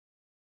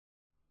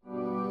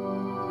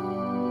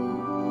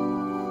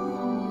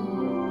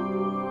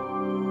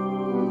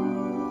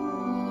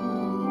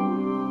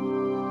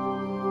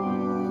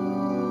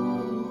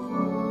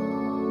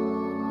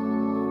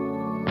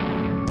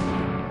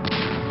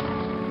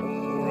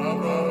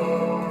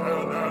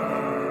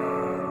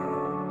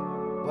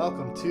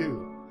welcome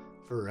to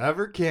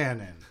Forever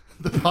Canon,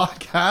 the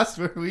podcast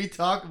where we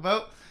talk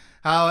about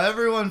how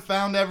everyone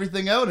found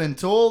everything out and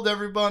told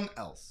everyone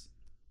else.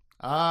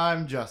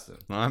 I'm Justin.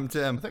 I'm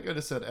Tim. I think I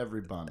just said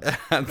everyone.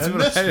 And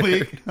this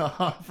week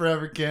on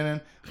Forever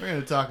Canon, we're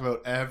going to talk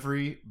about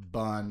every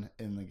bun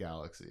in the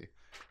galaxy.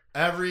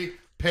 Every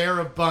pair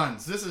of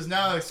buns. This has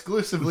now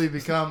exclusively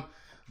become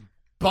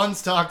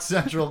Bunstock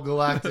Central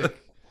Galactic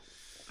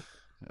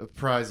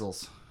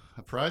Appraisals.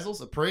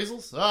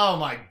 Appraisals? Oh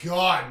my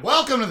god.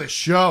 Welcome to the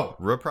show.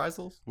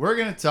 Reprisals? We're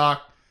going to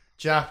talk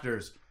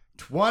chapters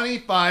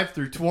 25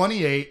 through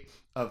 28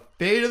 of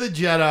Fate of the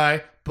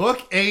Jedi,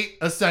 Book 8,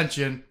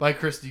 Ascension by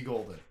Christy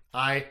Golden.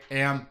 I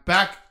am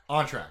back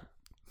on track.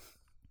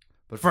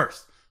 But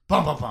first,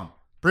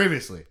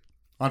 previously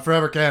on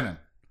Forever Canon.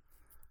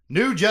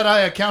 New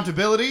Jedi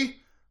accountability.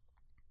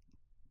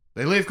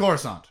 They leave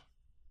Coruscant.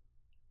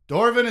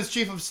 Dorvin is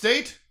chief of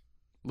state.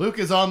 Luke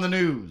is on the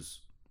news.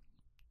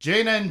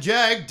 Jaina and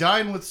Jag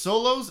dine with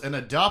Solos and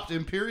adopt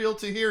Imperial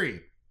Tahiri.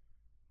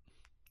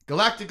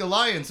 Galactic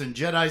Alliance and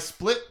Jedi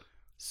split.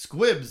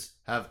 Squibs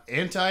have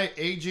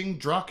anti-aging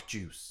Drock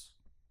juice.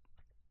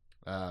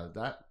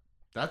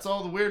 That's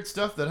all the weird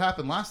stuff that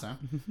happened last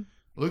time.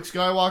 Luke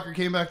Skywalker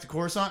came back to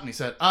Coruscant and he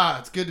said,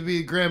 it's good to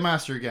be Grand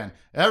Master again.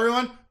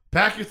 Everyone,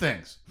 pack your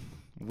things.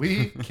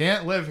 We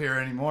can't live here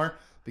anymore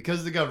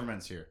because the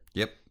government's here.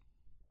 Yep.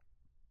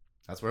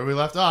 That's where we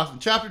left off. In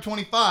chapter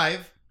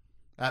 25,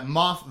 at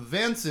Moff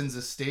Vansen's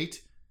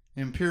estate,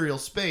 Imperial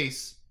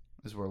Space,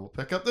 is where we'll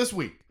pick up this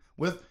week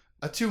with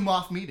a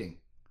two-Moff meeting.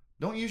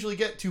 Don't usually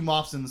get two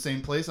Moffs in the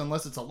same place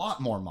unless it's a lot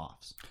more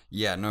Moffs.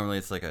 Yeah, normally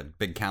it's like a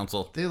big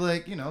council. They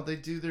they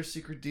do their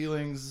secret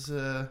dealings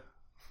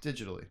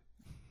digitally,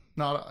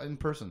 not in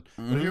person.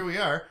 Mm-hmm. But here we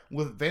are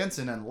with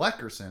Vansen and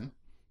Leckerson,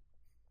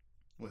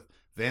 with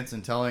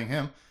Vansen telling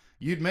him,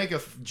 you'd make a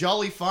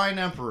jolly fine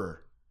emperor.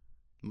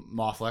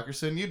 Moff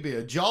Leckerson, you'd be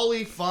a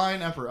jolly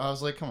fine emperor. I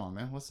was like, come on,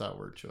 man, what's that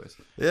word choice?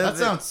 Yeah, that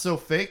sounds so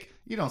fake.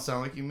 You don't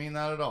sound like you mean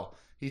that at all.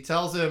 He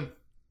tells him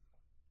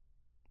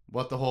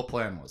what the whole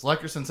plan was.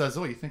 Leckerson says,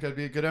 you think I'd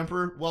be a good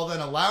emperor? Well, then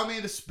allow me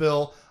to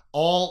spill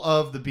all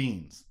of the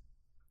beans.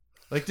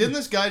 Like, didn't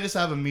this guy just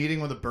have a meeting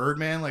with a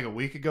Birdman like a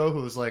week ago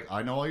who was like,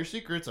 I know all your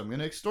secrets, I'm going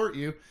to extort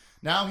you.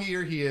 Now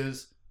here he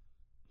is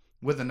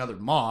with another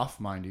Moff,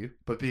 mind you,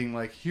 but being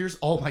like, here's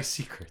all my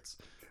secrets.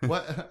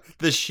 What?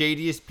 The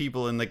shadiest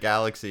people in the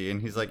galaxy,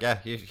 and he's like,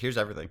 here's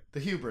everything. The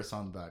hubris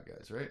on the bad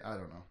guys, right? I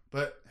don't know.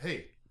 But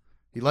hey,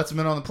 he lets them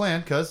in on the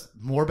plan because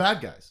more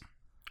bad guys.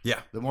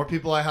 Yeah. The more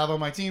people I have on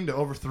my team to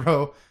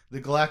overthrow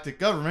the galactic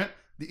government,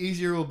 the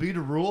easier it will be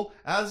to rule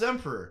as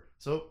emperor.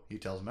 So he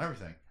tells them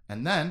everything.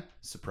 And then,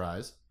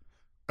 surprise,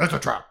 it's a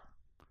trap.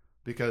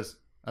 Because,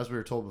 as we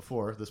were told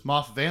before, this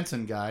Moff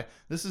Vansen guy,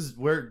 this is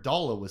where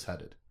Dalla was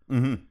headed.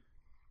 Mm-hmm.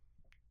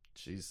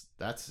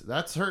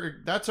 That's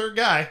her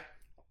guy.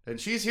 And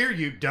she's here,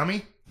 you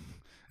dummy.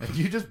 And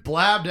you just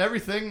blabbed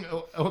everything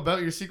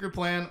about your secret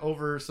plan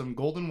over some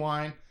golden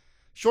wine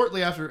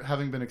shortly after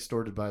having been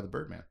extorted by the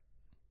Birdman.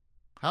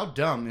 How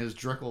dumb is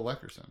Drickle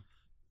Leckerson?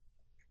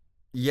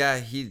 Yeah,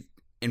 he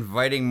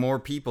inviting more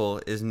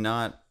people is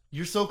not...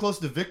 You're so close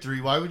to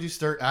victory, why would you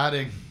start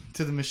adding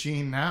to the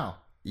machine now?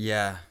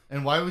 Yeah.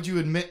 And why would you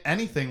admit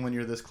anything when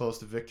you're this close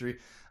to victory?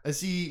 Has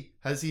he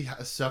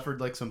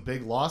suffered like some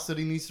big loss that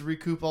he needs to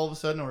recoup all of a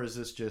sudden? Or is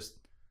this just...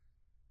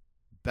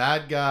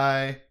 bad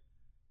guy?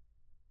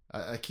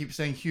 I keep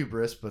saying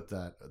hubris, but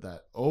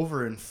that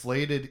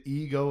overinflated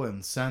ego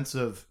and sense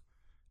of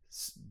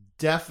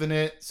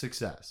definite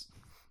success.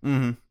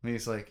 Mm-hmm. And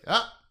he's like,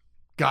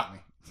 got me.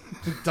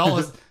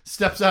 Dalla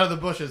steps out of the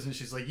bushes and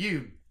she's like,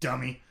 you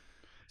dummy.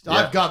 Yeah.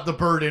 I've got the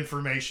bird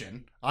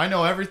information. I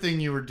know everything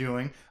you were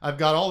doing. I've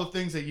got all the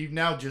things that you've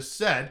now just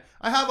said.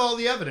 I have all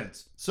the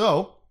evidence.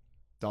 So,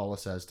 Dalla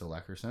says to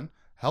Leckerson,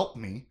 help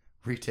me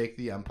retake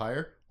the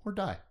Empire or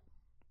die.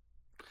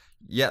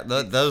 Yeah,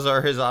 those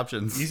are his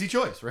options. Easy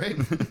choice, right?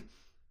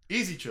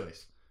 Easy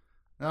choice.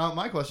 Now,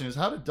 my question is,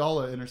 how did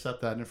Dalla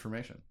intercept that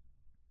information?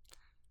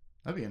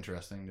 That'd be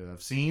interesting to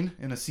have seen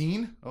in a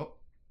scene. Oh,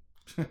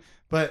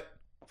 but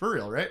for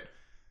real, right?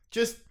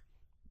 Just,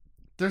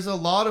 there's a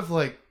lot of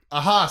like,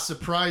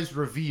 surprise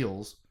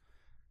reveals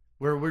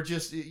where we're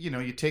just,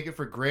 you take it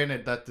for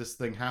granted that this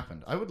thing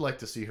happened. I would like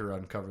to see her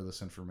uncover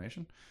this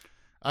information.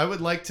 I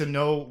would like to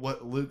know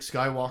what Luke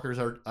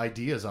Skywalker's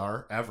ideas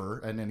are ever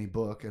in any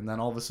book. And then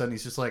all of a sudden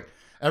he's just like,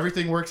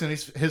 everything works in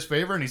his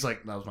favor. And he's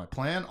like, that was my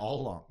plan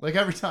all along. Like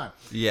every time.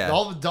 Yeah.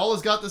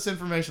 Dalla's got this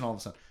information all of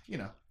a sudden.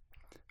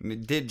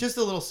 Just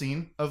a little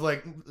scene of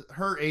like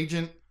her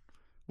agent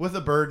with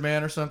a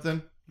Birdman or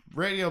something.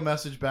 Radio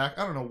message back.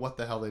 I don't know what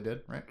the hell they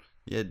did, right?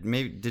 Yeah,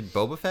 maybe did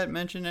Boba Fett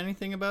mention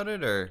anything about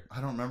it, or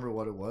I don't remember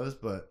what it was,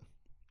 but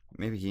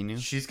maybe he knew.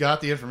 She's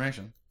got the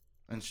information.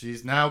 And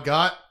she's now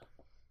got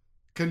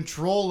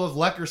control of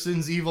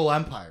Leckerson's evil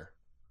empire,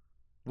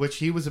 which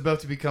he was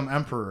about to become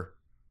emperor.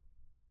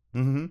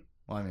 Mm-hmm.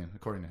 Well, I mean,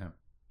 according to him.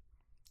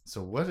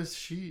 So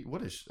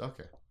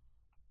okay.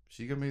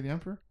 She gonna be the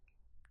emperor?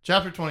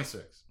 Chapter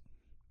 26.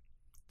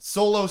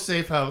 Solo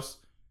Safe House,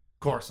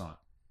 Coruscant.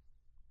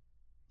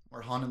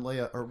 where Han and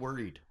Leia are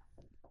worried.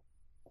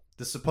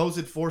 The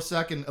supposed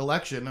 4-second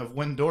election of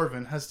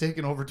Windorvin has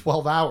taken over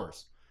 12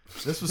 hours.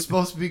 This was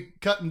supposed to be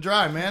cut and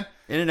dry, man.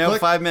 In and out,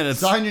 5 minutes.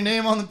 Sign your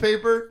name on the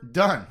paper,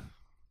 done.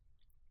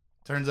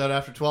 Turns out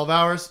after 12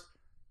 hours,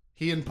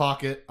 he and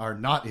Pocket are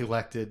not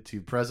elected to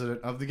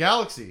president of the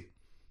galaxy.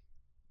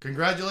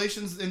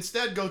 Congratulations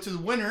instead go to the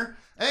winner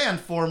and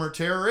former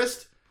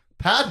terrorist,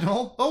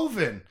 Padnell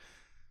Oven.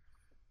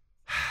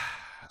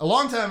 A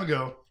long time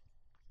ago,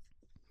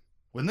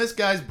 when this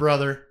guy's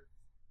brother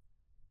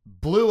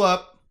blew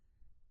up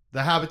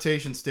the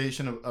habitation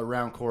station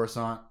around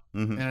Coruscant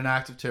in an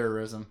act of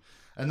terrorism,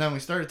 and then we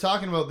started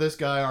talking about this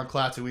guy on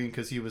Klaatuine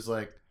because he was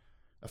like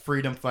a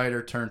freedom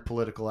fighter turned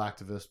political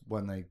activist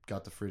when they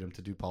got the freedom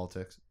to do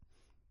politics.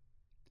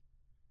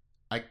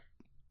 I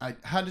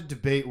had to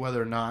debate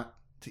whether or not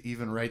to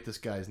even write this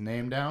guy's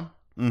name down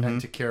and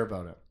to care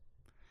about him.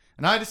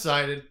 And I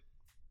decided,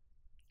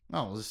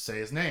 oh, we'll just say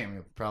his name.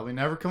 He'll probably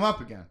never come up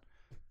again.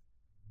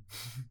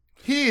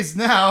 He is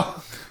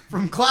now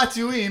from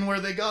Klaatuine, where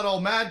they got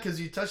all mad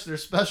because you touched their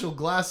special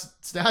glass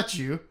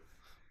statue.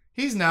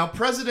 He's now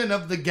president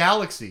of the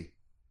galaxy.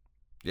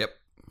 Yep.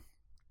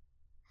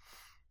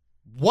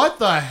 What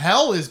the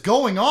hell is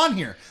going on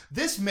here?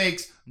 This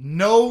makes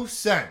no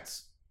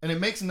sense. And it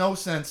makes no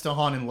sense to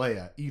Han and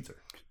Leia either.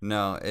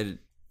 No,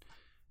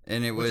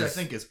 which I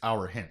think is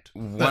our hint.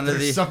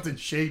 There's something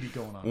shady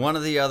going on. One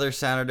of the other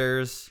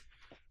senators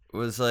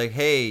was like,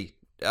 hey,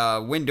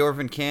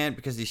 Windorvin can't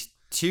because he's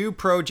too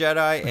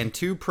pro-Jedi and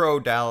too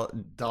pro-Dala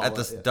at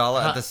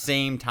the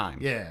same time.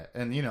 Yeah,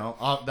 and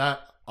that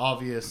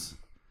obvious...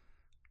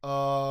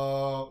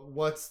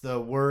 what's the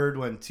word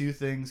when two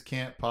things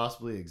can't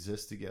possibly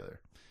exist together?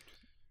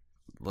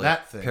 Like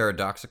that thing.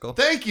 Paradoxical.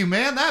 Thank you,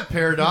 man. That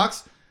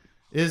paradox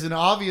is an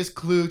obvious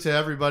clue to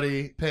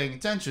everybody paying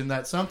attention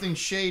that something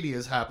shady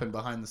has happened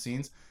behind the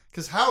scenes.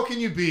 Because how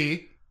can you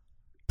be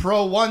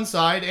pro one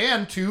side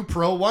and two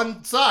pro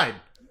one side?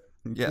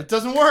 Yeah, it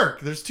doesn't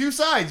work. There's two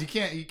sides. You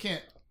can't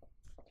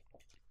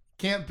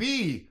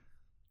be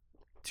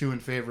two in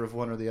favor of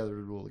one or the other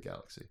to rule the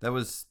galaxy. That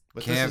was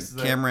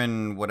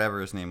Cameron,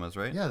 whatever his name was,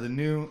 right? Yeah, the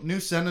new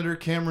Senator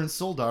Cameron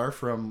Soldar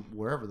from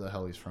wherever the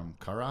hell he's from.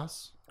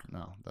 Karas?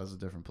 No, that was a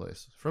different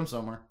place. From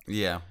somewhere.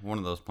 Yeah, one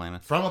of those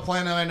planets. From a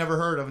planet I never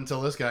heard of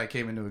until this guy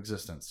came into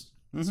existence.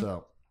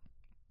 So,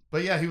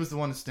 but yeah, he was the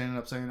one standing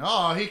up saying,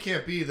 oh, he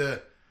can't be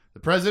the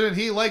president.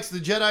 He likes the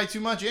Jedi too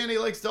much and he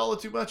likes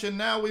Dala too much, and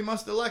now we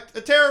must elect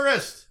a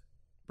terrorist.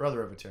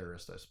 Brother of a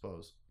terrorist, I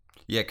suppose.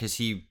 Yeah, because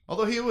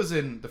although he was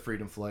in the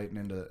Freedom Flight and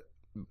into...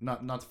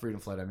 Not the Freedom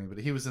Flight, I mean, but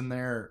he was in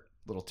their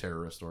little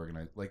terrorist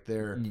like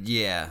their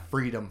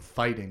freedom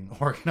fighting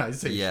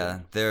organization. Yeah,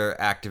 their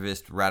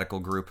activist radical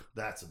group.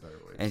 That's a better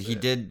way. And he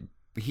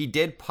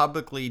did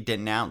publicly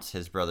denounce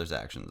his brother's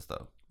actions,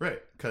 though.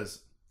 Right,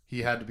 because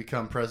he had to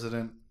become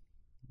president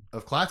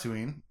of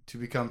Klaatuine to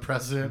become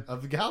president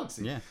of the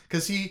galaxy. Yeah,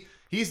 because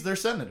he's their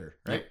senator,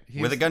 right?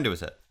 With a gun to his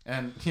head.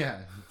 And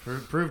yeah,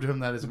 proved to him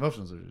that his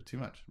emotions are too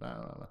much. Blah,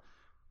 blah, blah.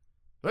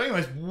 But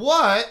anyways,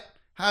 what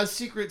has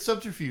Secret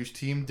Subterfuge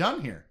Team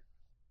done here?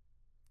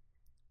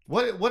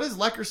 What is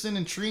Leckerson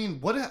and Treen?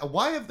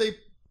 Why have they?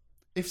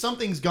 If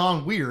something's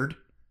gone weird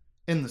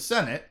in the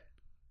Senate,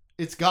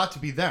 it's got to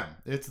be them.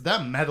 It's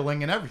them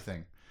meddling in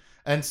everything.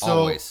 And so,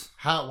 always.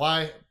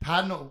 Why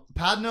Padnell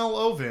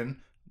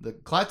Oven, the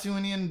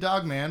Klaatuinian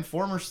dogman,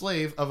 former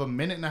slave of a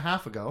minute and a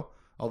half ago,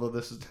 although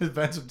this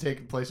events have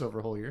taken place over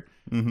a whole year,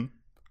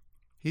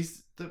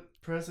 he's the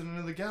president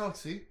of the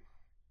galaxy.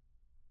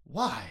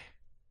 Why?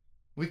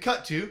 We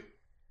cut to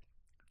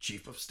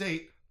Chief of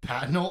State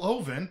Padnell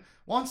Oven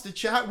wants to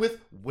chat with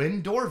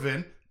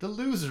Windorvin, the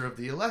loser of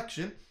the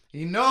election.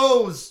 He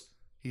knows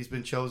he's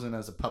been chosen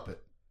as a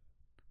puppet.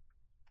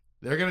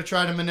 They're going to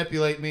try to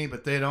manipulate me,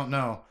 but they don't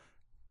know.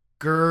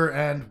 Grr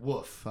and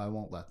woof. I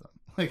won't let them.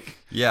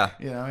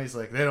 He's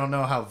like, they don't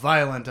know how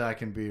violent I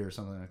can be or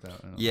something like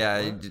that.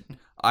 Yeah,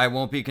 I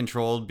won't be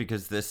controlled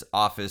because this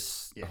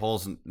office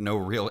holds no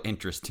real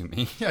interest to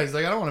me. Yeah, he's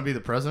like, I don't want to be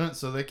the president,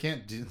 so they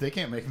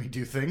can't make me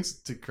do things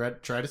to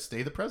try to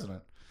stay the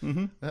president.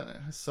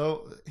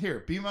 So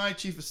here, be my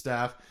chief of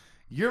staff.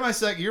 You're my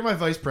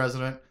vice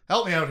president.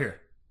 Help me out here.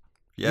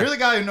 Yeah. You're the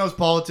guy who knows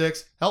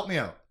politics. Help me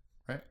out.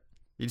 Right?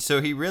 So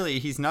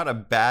he's not a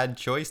bad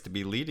choice to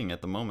be leading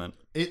at the moment.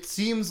 It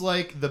seems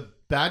like the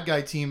bad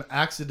guy team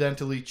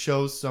accidentally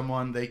chose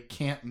someone they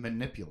can't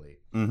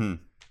manipulate.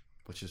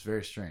 Which is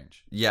very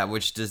strange. Yeah,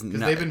 which does not...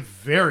 Because they've been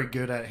very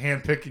good at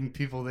handpicking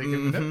people they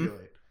can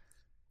manipulate.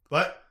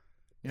 But...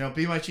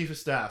 be my chief of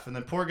staff. And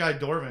then poor guy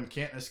Dorvin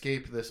can't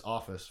escape this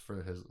office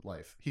for his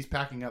life. He's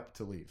packing up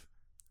to leave.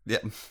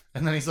 Yep.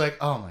 And then he's like,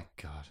 oh my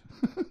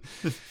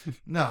God.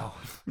 No.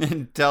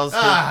 And tells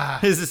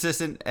his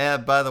assistant,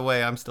 by the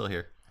way, I'm still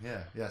here.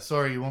 Yeah.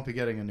 Sorry, you won't be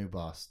getting a new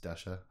boss,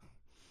 Desha.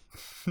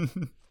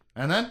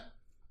 And then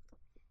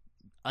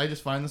I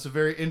just find this a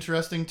very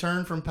interesting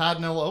turn from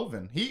Padnell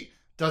Oven. He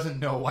doesn't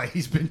know why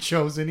he's been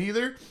chosen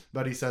either,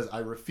 but he says, I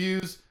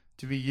refuse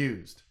to be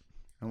used.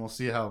 And we'll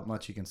see how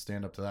much he can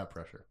stand up to that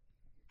pressure.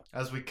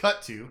 As we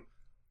cut to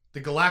the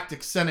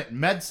Galactic Senate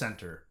Med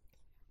Center,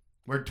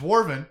 where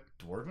Dwarven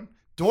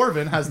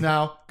has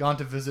now gone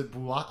to visit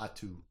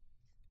Buatu.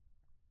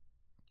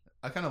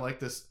 I kind of like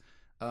this,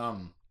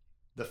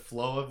 the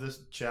flow of this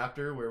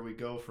chapter where we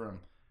go from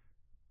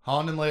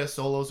Han and Leia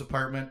Solo's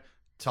apartment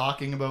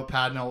talking about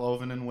Padnell,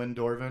 Oven, and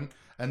Windorven,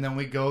 and then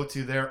we go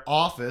to their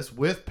office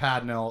with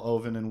Padnell,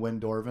 Oven, and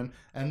Windorven,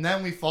 and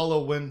then we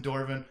follow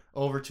Windorven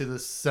over to the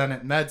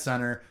Senate Med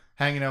Center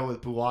hanging out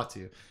with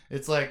Buatu.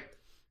 It's like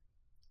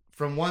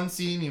from one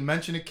scene you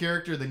mention a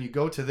character, then you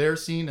go to their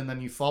scene, and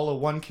then you follow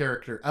one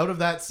character out of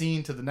that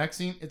scene to the next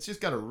scene. It's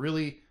just got a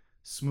really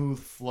smooth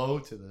flow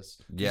to this.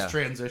 Yeah. These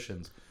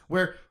transitions.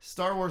 Where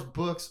Star Wars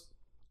books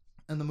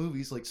and the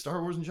movies, like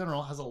Star Wars in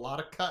general, has a lot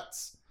of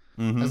cuts.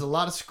 Mm-hmm. Has a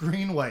lot of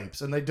screen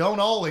wipes, and they don't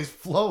always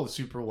flow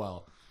super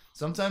well.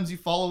 Sometimes you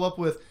follow up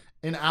with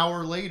an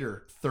hour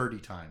later 30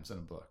 times in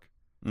a book.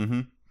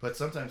 Mm-hmm. But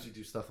sometimes you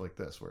do stuff like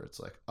this where it's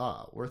like,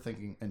 we're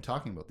thinking and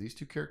talking about these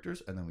two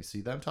characters, and then we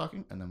see them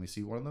talking, and then we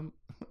see one of them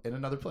in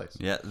another place.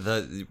 Yeah,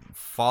 the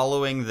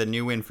following the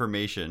new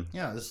information.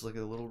 Yeah, this is like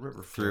a little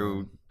river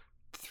through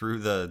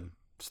the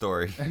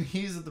story. And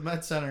he's at the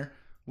Med Center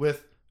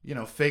with,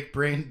 fake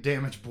brain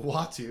damaged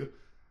Buatu.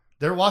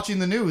 They're watching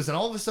the news, and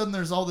all of a sudden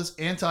there's all this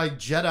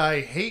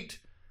anti-Jedi hate,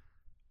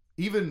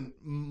 even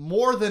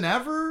more than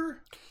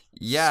ever.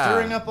 Yeah,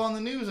 stirring up on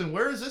the news. And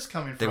where is this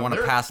coming from? They want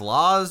to pass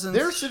laws, and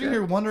they're sitting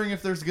here wondering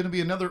if there's going to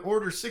be another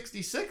Order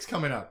 66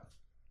 coming up.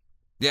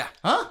 Yeah,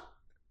 huh?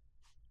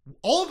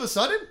 All of a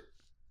sudden,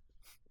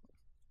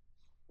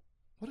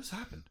 what has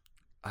happened?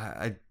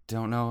 I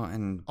don't know.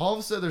 And all of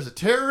a sudden, there's a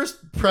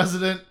terrorist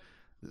president.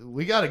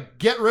 We got to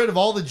get rid of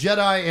all the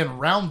Jedi and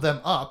round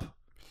them up.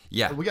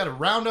 Yeah. We got to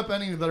round up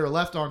any that are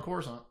left on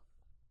Coruscant.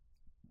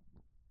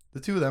 The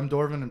two of them,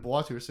 Dorvin and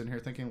Buatu, are sitting here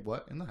thinking,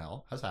 what in the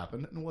hell has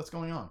happened and what's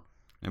going on?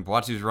 And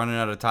Buatu's running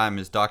out of time.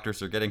 His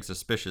doctors are getting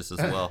suspicious as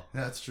well.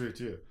 That's true,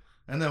 too.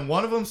 And then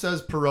one of them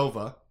says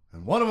Perova,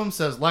 and one of them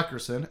says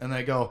Leckerson, and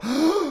they go,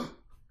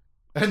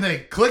 and they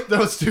click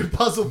those two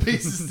puzzle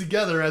pieces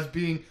together as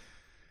being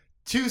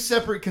two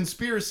separate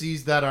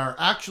conspiracies that are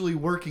actually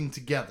working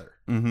together.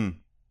 Mm-hmm.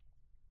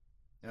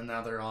 And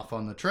now they're off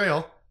on the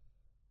trail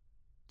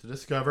to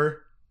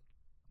discover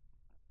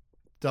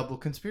double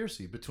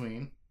conspiracy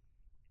between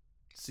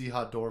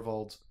Sihad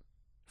Dorvald's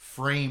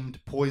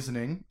framed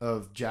poisoning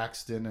of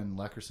Jackson and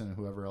Leckerson and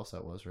whoever else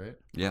that was, right?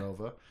 Yeah.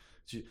 Perova.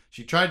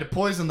 She tried to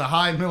poison the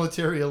high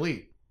military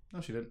elite. No,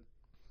 she didn't.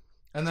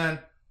 And then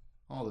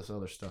all this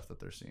other stuff that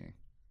they're seeing.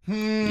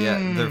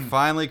 Yeah, they're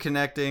finally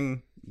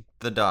connecting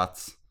the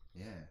dots.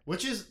 Yeah.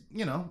 Which is,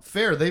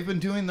 fair. They've been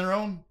doing their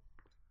own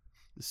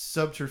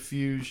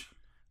subterfuge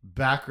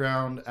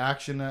background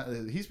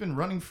action. He's been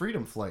running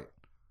Freedom Flight,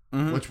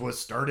 which was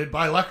started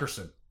by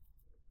Leckerson.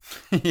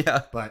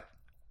 Yeah. But,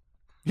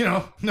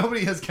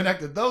 nobody has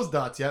connected those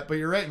dots yet. But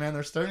you're right, man.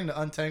 They're starting to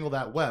untangle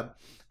that web.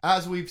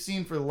 As we've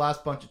seen for the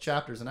last bunch of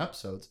chapters and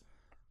episodes.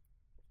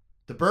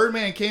 The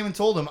Birdman came and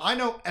told him, I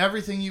know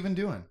everything you've been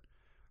doing.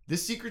 The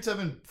secrets have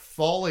been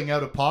falling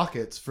out of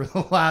pockets for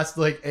the last,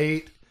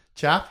 8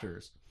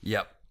 chapters.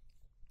 Yep.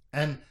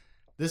 And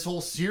this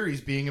whole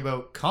series being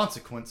about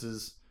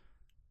consequences,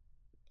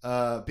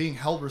 being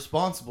held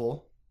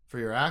responsible for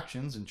your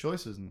actions and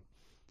choices, and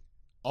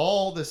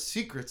all the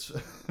secrets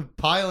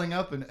piling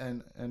up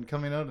and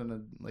coming out in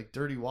a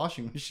dirty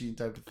washing machine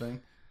type of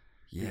thing.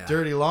 Yeah.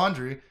 Dirty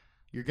laundry.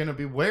 You're going to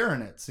be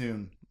wearing it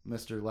soon,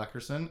 Mr.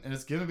 Leckerson, and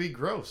it's going to be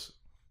gross.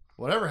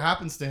 Whatever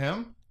happens to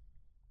him,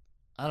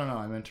 I don't know.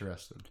 I'm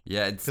interested.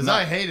 Yeah, it's because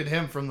I hated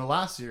him from the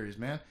last series,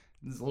 man.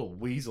 This little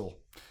weasel.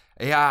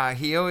 Yeah,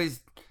 he always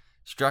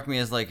struck me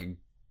as a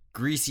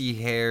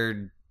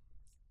greasy-haired,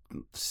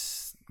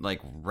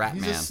 rat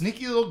He's man. a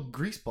sneaky little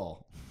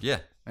greaseball. Yeah.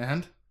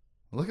 And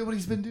look at what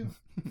he's been doing.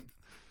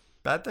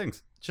 Bad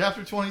things.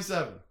 Chapter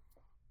 27.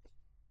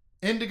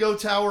 Indigo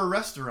Tower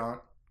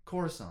Restaurant,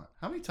 Coruscant.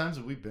 How many times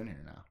have we been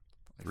here now?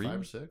 3,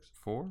 5 or 6?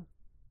 4?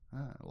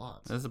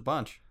 Lots. There's a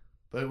bunch.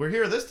 But we're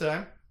here this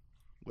time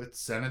with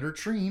Senator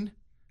Treen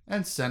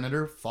and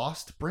Senator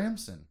Faust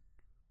Bramson.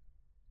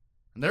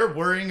 And they're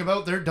worrying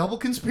about their double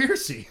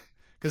conspiracy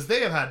because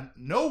they have had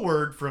no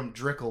word from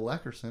Drickle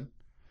Leckerson.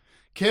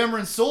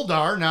 Cameron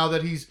Soldar, now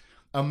that he's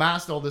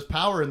amassed all this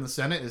power in the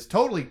Senate, is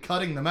totally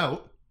cutting them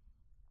out.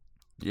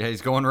 Yeah,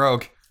 he's going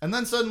rogue. And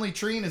then suddenly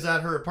Treen is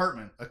at her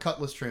apartment, a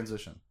cutless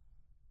transition.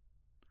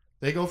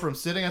 They go from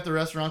sitting at the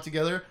restaurant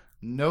together,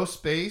 no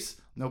space,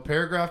 no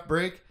paragraph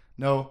break,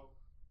 no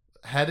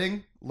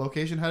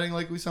location heading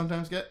like we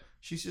sometimes get.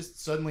 She's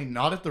just suddenly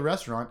not at the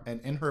restaurant and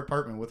in her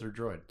apartment with her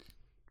droid.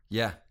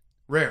 Yeah.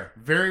 Rare.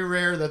 Very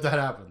rare that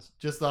happens.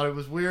 Just thought it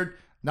was weird.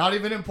 Not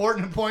even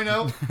important to point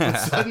out. But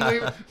suddenly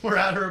we're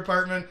at her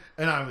apartment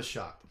and I was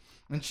shocked.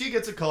 And she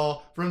gets a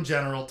call from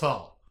General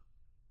Tall.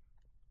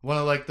 One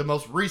of the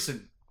most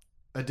recent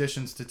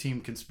additions to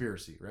Team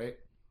Conspiracy, right?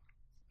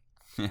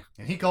 Yeah.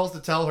 And he calls to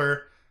tell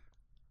her,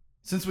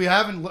 since we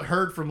haven't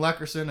heard from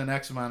Leckerson in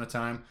X amount of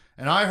time,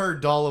 and I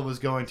heard Dalla was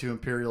going to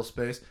Imperial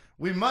space,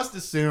 we must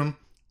assume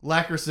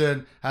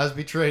Leckerson has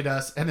betrayed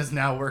us and is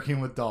now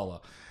working with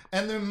Dalla.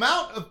 And the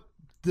amount of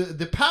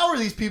the power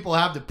these people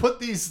have to put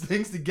these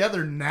things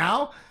together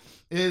now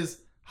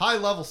is high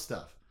level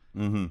stuff.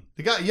 Mm-hmm.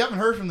 The guy, you haven't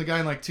heard from the guy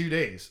in like 2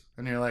 days,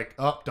 and you're like,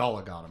 oh,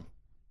 Dala got him.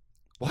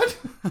 What?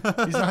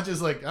 He's not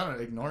just like, I don't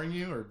know, ignoring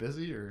you or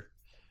busy or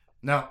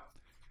no.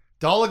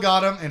 Dala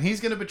got him, and he's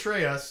gonna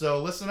betray us.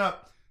 So listen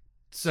up,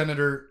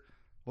 Senator.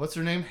 What's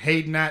her name?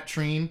 Hayden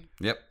Treen.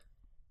 Yep.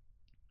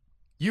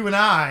 You and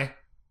I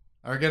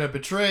are gonna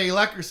betray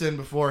Leckerson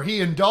before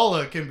he and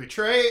Dala can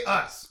betray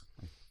us.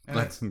 And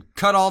Let's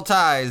cut all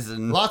ties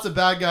and lots of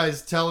bad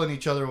guys telling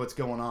each other what's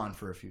going on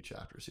for a few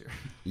chapters here.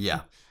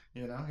 Yeah.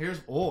 You know,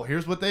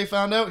 here's what they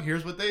found out.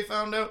 Here's what they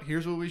found out.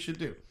 Here's what we should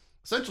do.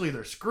 Essentially,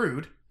 they're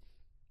screwed,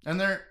 and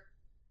they're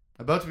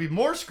about to be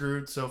more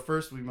screwed. So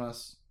first, we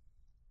must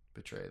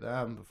betray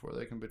them before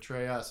they can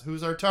betray us.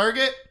 Who's our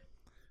target?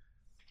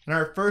 And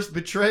our first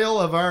betrayal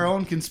of our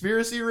own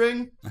conspiracy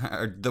ring?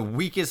 The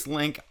weakest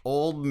link,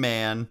 Old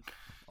Man.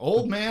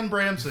 Old Man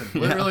Bramson.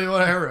 Literally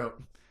what I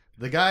wrote.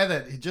 The guy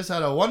that just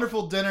had a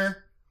wonderful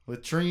dinner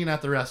with Treen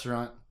at the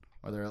restaurant,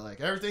 where they're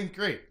like, everything's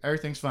great,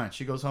 everything's fine.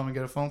 She goes home and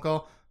get a phone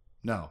call.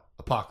 No,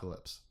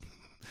 apocalypse.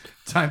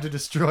 Time to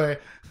destroy.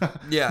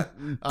 Yeah,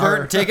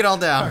 take it all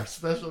down. Our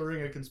special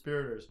ring of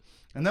conspirators.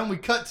 And then we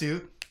cut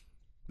to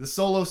the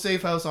Solo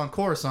safe house on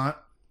Coruscant,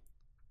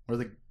 where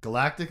the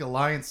Galactic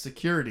Alliance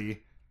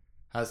security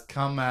has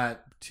come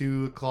at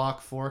 2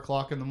 o'clock, 4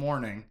 o'clock in the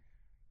morning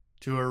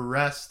to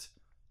arrest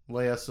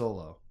Leia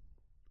Solo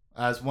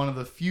as one of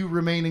the few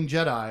remaining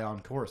Jedi on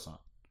Coruscant.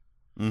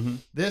 Mm-hmm.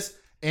 This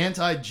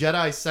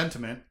anti-Jedi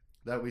sentiment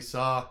that we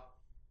saw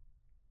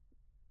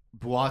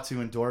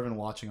Buatu and Dorvin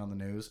watching on the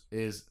news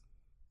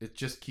it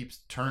just keeps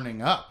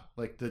turning up.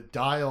 Like the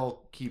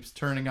dial keeps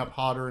turning up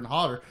hotter and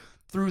hotter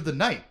through the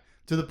night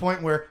to the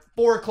point where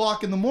 4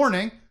 o'clock in the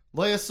morning,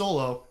 Leia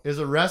Solo is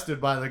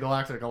arrested by the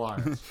Galactic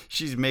Alliance.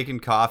 She's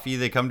making coffee.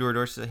 They come to her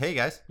door and say, hey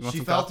guys, you want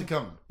some coffee? She felt it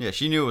coming. Yeah,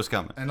 she knew it was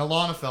coming. And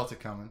Alana felt it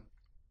coming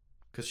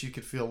because she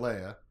could feel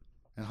Leia.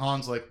 And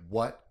Han's like,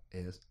 what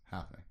is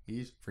happening?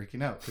 He's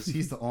freaking out because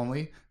he's the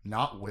only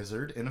not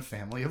wizard in a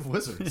family of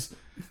wizards.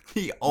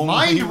 The only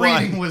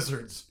mind-reading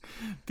wizards.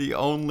 The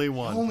only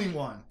one. Only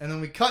one. And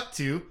then we cut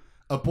to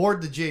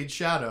aboard the Jade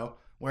Shadow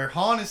where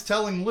Han is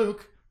telling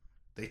Luke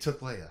they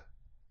took Leia.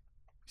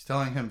 He's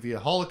telling him via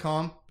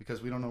holocom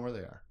because we don't know where they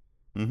are.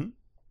 Mm-hmm.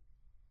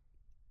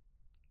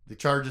 The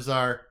charges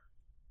are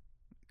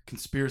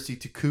conspiracy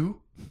to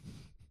coup.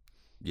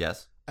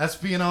 Yes.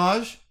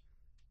 Espionage.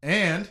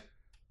 And,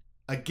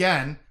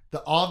 again,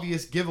 the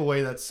obvious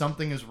giveaway that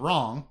something is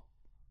wrong.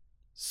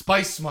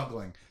 Spice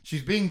smuggling.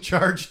 She's being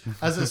charged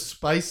as a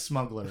spice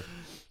smuggler.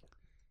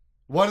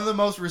 One of the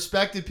most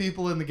respected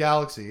people in the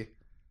galaxy.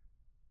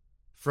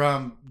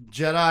 From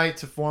Jedi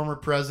to former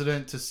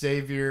president to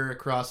savior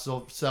across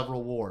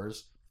several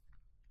wars.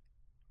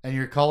 And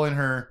you're calling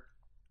her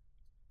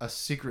a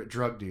secret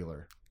drug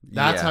dealer.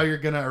 That's how you're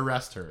going to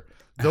arrest her.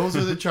 Those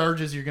are the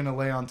charges you're going to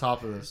lay on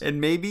top of this.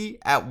 And maybe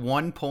at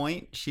one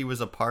point she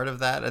was a part of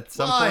that at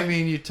some point. I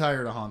mean, you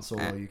tired of Han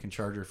Solo. You can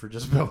charge her for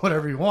just about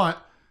whatever you want.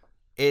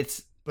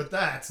 But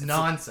that's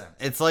nonsense.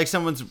 It's like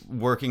someone's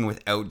working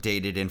with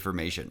outdated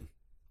information.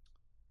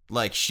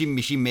 Like she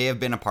may have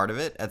been a part of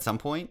it at some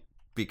point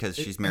because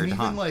she's married to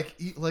Han. Like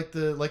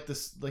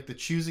the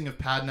choosing of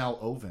Padnell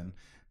Oven.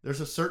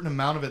 There's a certain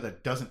amount of it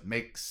that doesn't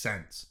make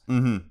sense.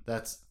 Mm-hmm.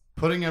 That's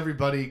putting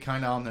everybody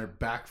kind of on their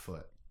back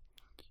foot.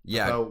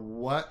 Yeah.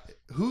 About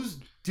who's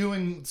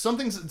doing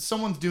something?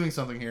 Someone's doing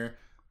something here.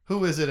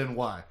 Who is it and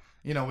why?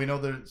 You know, we know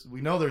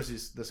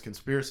there's this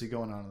conspiracy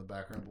going on in the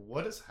background, but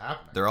what is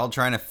happening? They're all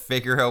trying to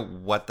figure out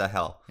what the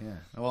hell. Yeah.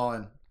 Well,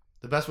 and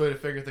the best way to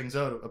figure things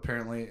out,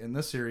 apparently, in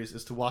this series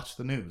is to watch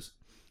the news.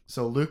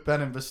 So Luke,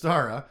 Ben, and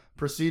Vistara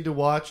proceed to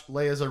watch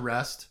Leia's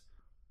arrest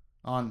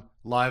on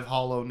live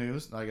Holo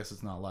News. I guess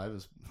it's not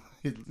live.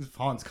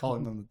 Han's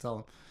calling them to tell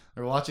them.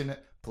 They're watching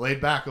it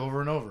played back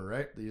over and over,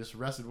 right? They just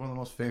arrested one of the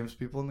most famous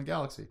people in the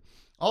galaxy.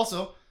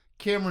 Also,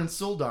 Cameron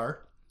Sildar,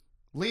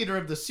 leader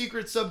of the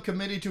secret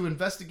subcommittee to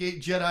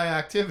investigate Jedi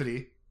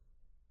activity,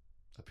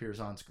 appears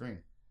on screen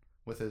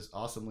with his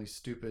awesomely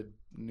stupid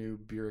new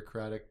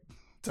bureaucratic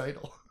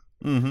title.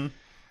 Mm-hmm.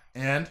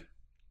 And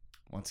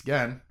once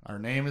again, our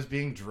name is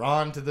being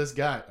drawn to this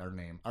guy.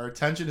 Our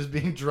attention is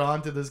being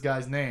drawn to this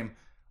guy's name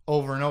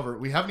over and over.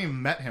 We haven't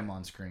even met him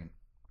on screen.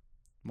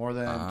 More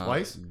than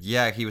twice?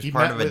 Yeah, he was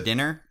part of a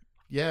dinner.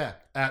 Yeah,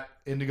 at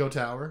Indigo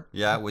Tower.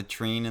 Yeah, with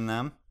Treen and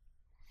them.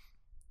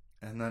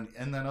 And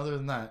then other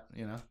than that,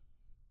 you know,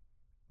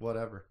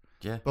 whatever.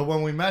 Yeah. But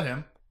when we met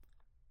him,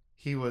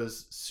 he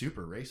was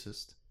super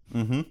racist.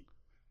 Mm-hmm.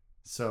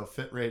 So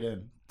fit right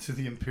in to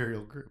the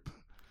Imperial group.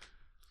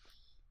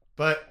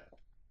 But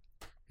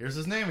here's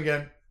his name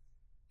again.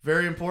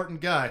 Very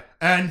important guy.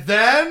 And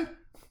then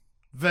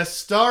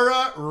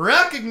Vistara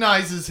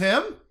recognizes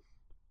him.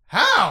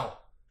 How?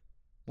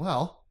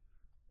 Well,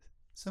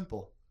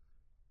 simple.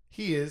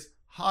 He is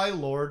High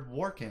Lord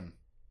Warkan.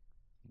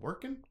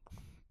 Warkan?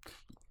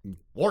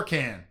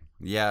 Warkan.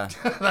 Yeah.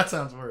 That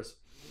sounds worse.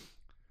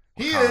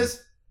 He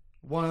is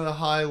one of the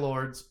High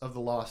Lords of the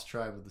Lost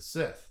Tribe of the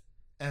Sith.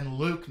 And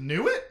Luke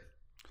knew it?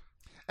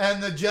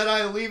 and the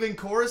Jedi leaving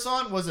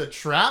Coruscant was a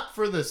trap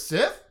for the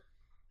Sith?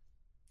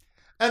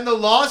 And the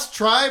Lost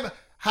Tribe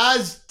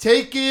has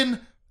taken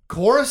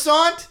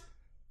Coruscant?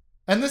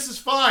 And this is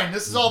fine.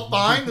 This is all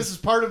fine. This is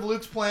part of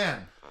Luke's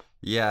plan.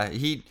 Yeah,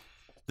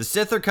 the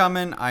Sith are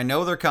coming. I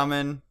know they're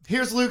coming.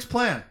 Here's Luke's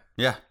plan.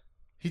 Yeah.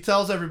 He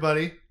tells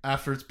everybody,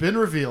 after it's been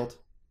revealed,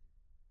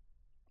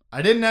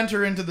 I didn't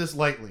enter into this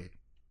lightly,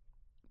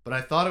 but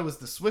I thought it was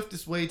the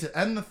swiftest way to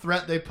end the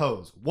threat they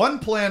pose. One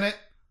planet,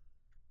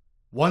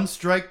 one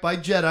strike by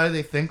Jedi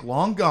they think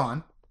long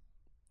gone,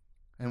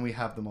 and we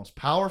have the most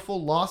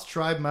powerful Lost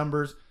Tribe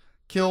members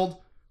killed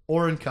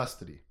or in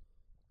custody.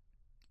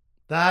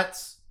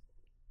 That's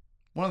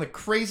one of the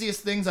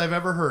craziest things I've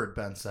ever heard,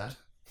 Ben said.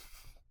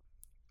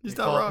 He's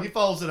not wrong. He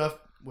follows it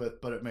up with,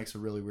 but it makes a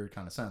really weird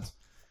kind of sense.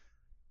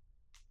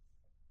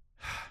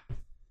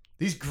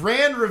 These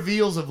grand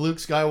reveals of Luke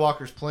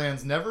Skywalker's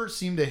plans never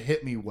seem to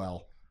hit me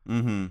well.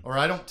 Mm-hmm. Or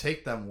I don't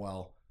take them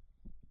well.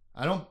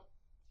 I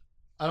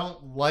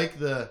don't like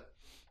the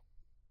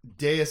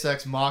Deus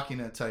Ex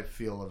Machina type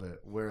feel of it,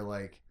 where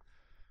like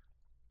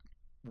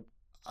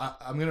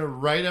I'm going to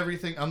write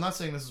everything. I'm not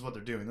saying this is what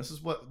they're doing. This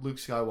is what Luke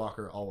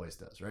Skywalker always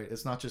does, right?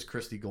 It's not just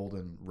Christy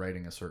Golden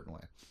writing a certain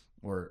way,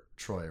 or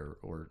Troy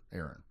or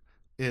Aaron.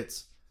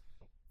 It's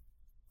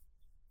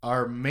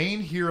our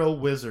main hero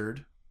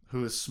wizard,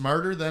 who is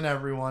smarter than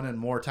everyone and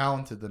more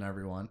talented than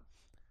everyone,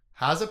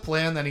 has a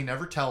plan that he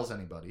never tells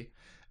anybody.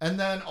 And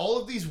then all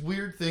of these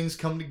weird things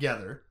come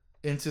together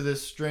into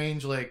this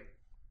strange, like,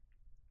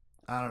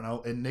 I don't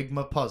know,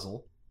 enigma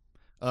puzzle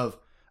of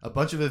a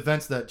bunch of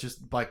events that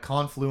just by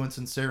confluence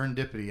and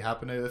serendipity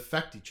happen to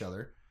affect each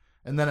other.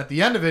 And then at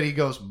the end of it, he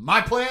goes,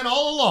 my plan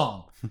all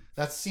along.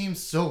 That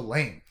seems so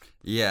lame.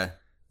 Yeah.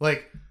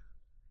 Like,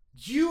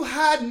 you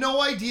had no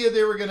idea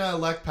they were going to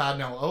elect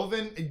Padmé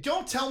Oven.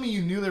 Don't tell me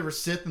you knew there were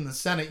Sith in the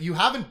Senate. You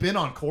haven't been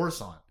on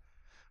Coruscant.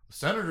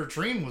 Senator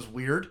Treen was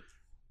weird.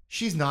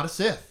 She's not a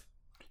Sith.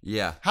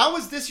 Yeah. How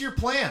is this your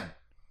plan?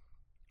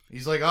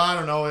 He's like, I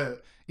don't know.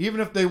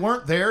 Even if they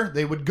weren't there,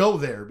 they would go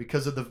there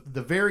because of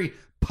the very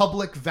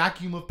public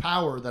vacuum of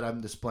power that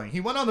I'm displaying.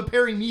 He went on the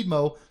Perry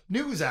Needmo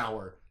News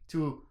Hour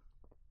to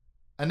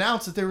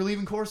announce that they were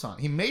leaving Coruscant.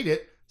 He made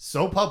it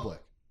so public,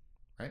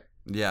 right?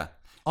 Yeah.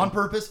 On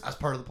purpose, as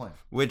part of the plan.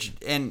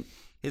 And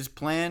his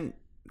plan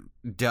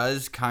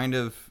does kind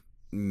of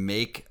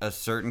make a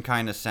certain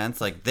kind of sense.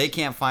 Like, they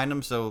can't find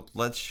him, so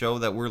let's show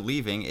that we're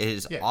leaving. It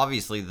is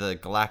obviously the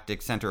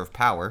galactic center of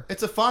power.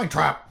 It's a fine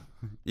trap.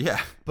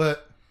 Yeah.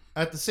 But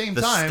at the same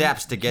the time,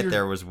 steps to get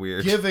there was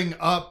weird. Giving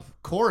up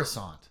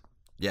Coruscant.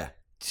 Yeah.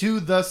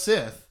 To the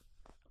Sith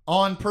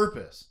on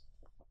purpose.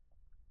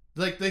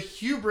 Like, the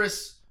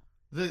hubris,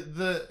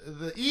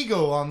 the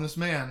ego on this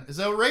man is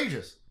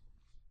outrageous.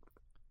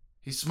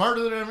 He's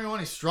smarter than everyone.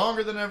 He's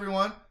stronger than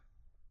everyone.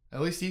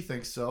 At least he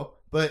thinks so.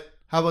 But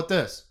how about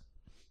this?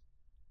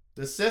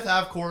 The Sith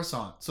have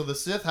Coruscant. So the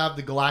Sith have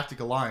the Galactic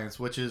Alliance,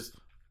 which is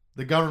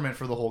the government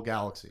for the whole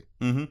galaxy.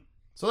 Mm-hmm.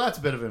 So that's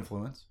a bit of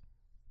influence.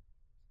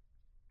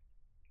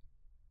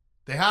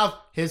 They have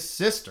his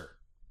sister.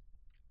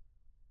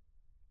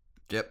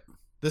 Yep.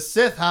 The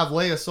Sith have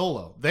Leia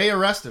Solo. They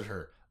arrested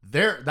her.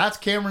 That's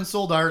Cameron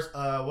Soldar's,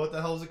 what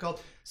the hell is it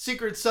called?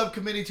 Secret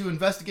Subcommittee to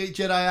Investigate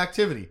Jedi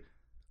Activity.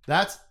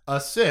 That's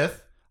a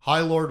Sith, High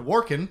Lord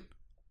Workin,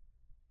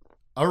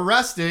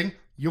 arresting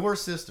your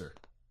sister.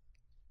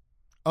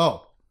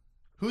 Oh,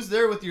 who's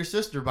there with your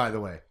sister, by the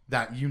way?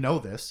 That you know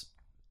this.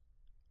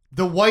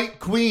 The White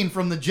Queen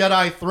from the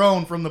Jedi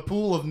throne from the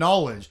pool of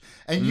knowledge.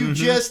 And you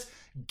just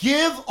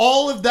give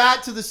all of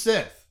that to the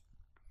Sith.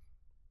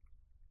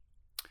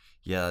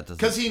 Yeah, that doesn't...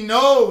 Because he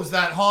knows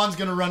that Han's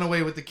going to run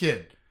away with the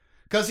kid.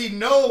 Because he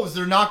knows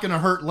they're not going to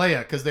hurt Leia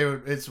because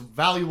it's a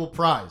valuable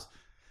prize.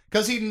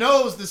 Because he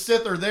knows the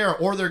Sith are there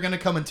or they're going to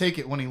come and take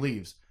it when he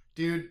leaves.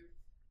 Dude.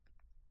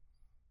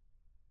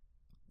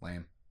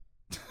 Lame.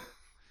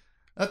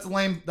 That's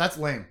lame. That's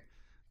lame.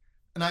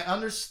 And I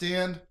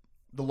understand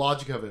the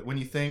logic of it when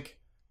you think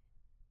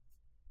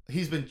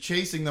he's been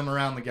chasing them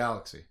around the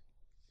galaxy.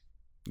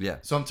 Yeah.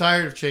 So I'm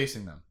tired of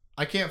chasing them.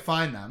 I can't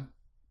find them.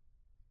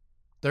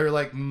 They're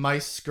like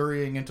mice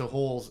scurrying into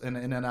holes and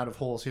in and out of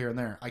holes here and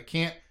there. I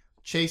can't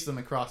chase them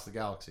across the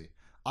galaxy.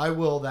 I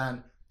will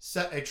then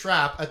set a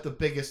trap at the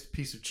biggest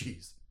piece of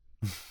cheese.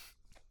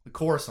 The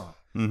Coruscant.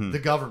 The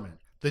government.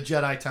 The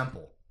Jedi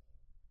Temple.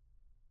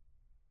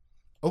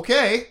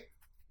 Okay.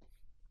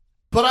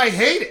 But I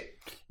hate it.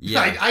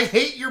 Yeah. I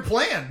hate your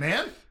plan,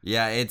 man.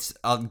 Yeah, it's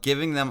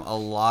giving them a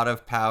lot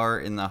of power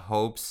in the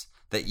hopes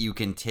that you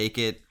can take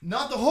it.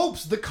 Not the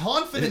hopes, the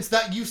confidence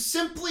that you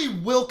simply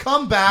will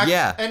come back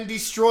and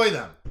destroy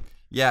them.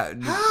 Yeah.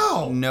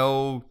 How?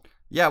 No.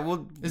 Yeah,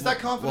 is that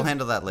confidence we'll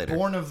handle that later.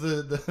 Born of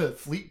the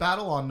fleet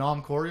battle on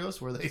Nom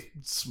Corios where they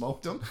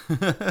smoked them?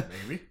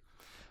 Maybe.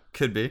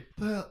 Could be.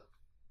 But,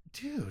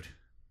 dude.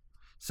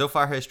 So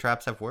far, his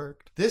traps have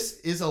worked. This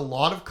is a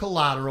lot of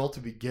collateral to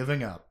be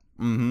giving up.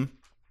 Mm-hmm.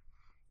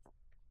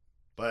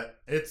 But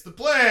it's the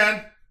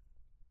plan.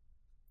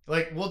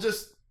 Like, we'll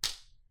just...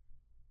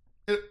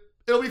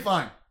 It'll be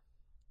fine.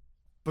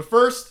 But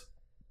first,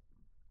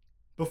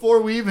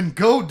 before we even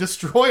go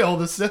destroy all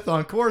the Sith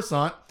on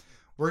Coruscant,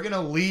 we're going to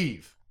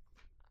leave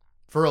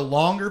for a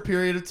longer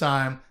period of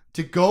time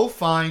to go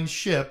find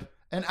Ship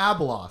and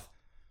Abeloth.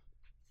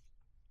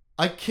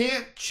 I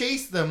can't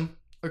chase them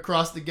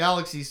across the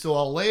galaxy, so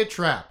I'll lay a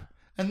trap.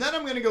 And then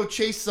I'm going to go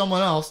chase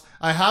someone else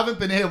I haven't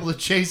been able to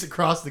chase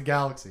across the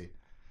galaxy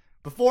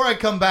before I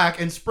come back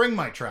and spring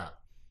my trap.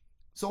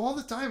 So all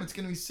the time it's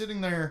going to be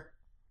sitting there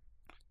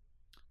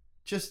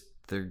just...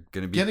 They're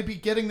going to be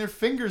getting their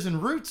fingers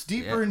and roots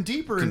deeper and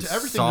deeper into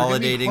everything.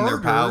 Consolidating their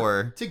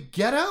power to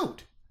get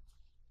out.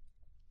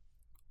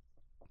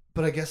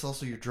 But I guess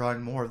also you're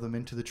drawing more of them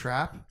into the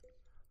trap.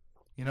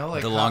 You know,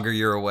 like the longer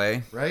you're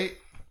away. Right?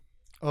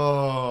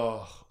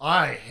 Oh,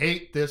 I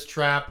hate this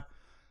trap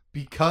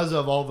because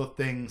of all the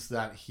things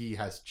that he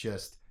has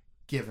just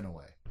given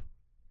away.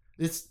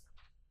 It's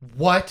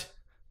what?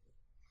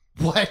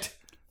 What?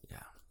 Yeah.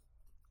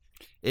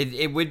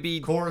 It would be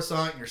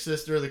Coruscant, your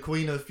sister, the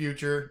queen of the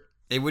future.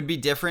 It would be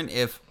different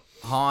if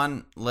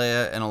Han,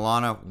 Leia, and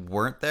Alana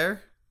weren't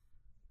there.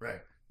 Right.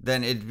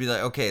 Then it'd be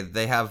like, okay,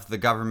 they have the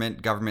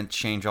government. Governments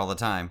change all the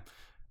time.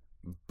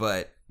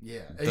 But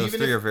yeah, those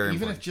three are very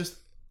important. Even if just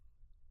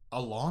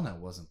Alana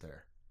wasn't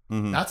there.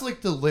 Mm-hmm. That's like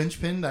the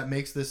linchpin that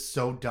makes this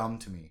so dumb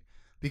to me.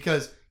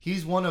 Because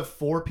he's one of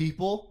 4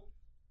 people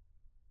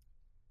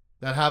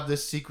that have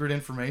this secret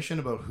information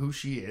about who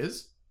she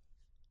is.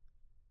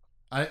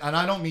 And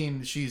I don't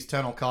mean she's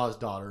Tenel Ka's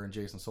daughter and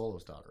Jason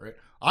Solo's daughter, right?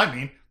 I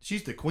mean,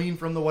 she's the queen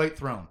from the White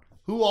Throne.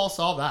 Who all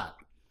saw that?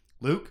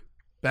 Luke,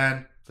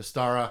 Ben,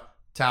 Vistara,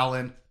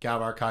 Talon,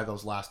 Gavar Kai,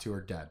 those last 2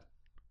 are dead.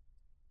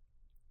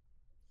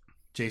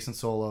 Jason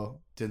Solo,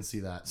 didn't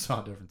see that,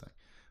 saw a different thing.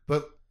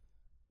 But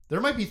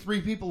there might be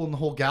 3 people in the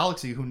whole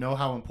galaxy who know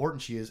how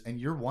important she is, and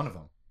you're one of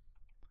them.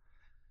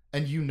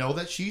 And you know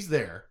that she's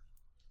there,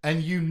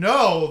 and you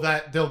know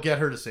that they'll get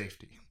her to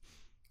safety.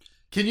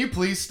 Can you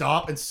please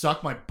stop and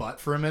suck my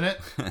butt for a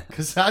minute?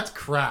 Because that's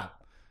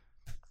crap.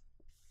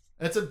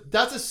 That's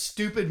a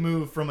stupid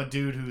move from a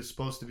dude who's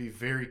supposed to be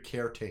very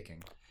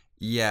caretaking.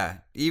 Yeah,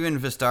 even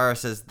Vistara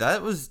says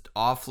that was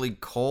awfully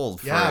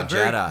cold for a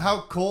Jedi.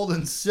 How cold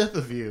and Sith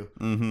of you.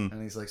 Mm-hmm.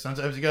 And he's like,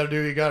 sometimes you got to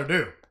do what you got to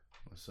do.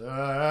 So,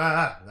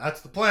 that's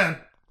the plan.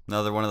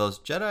 Another one of those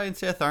Jedi and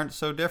Sith aren't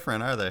so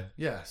different, are they?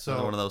 Yeah, so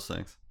another one of those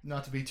things.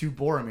 Not to be too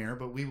Boromir,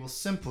 but we will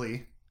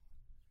simply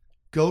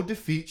go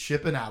defeat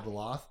Ship and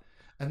Abeloth,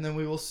 and then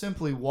we will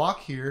simply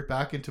walk here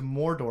back into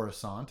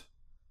Mordorasant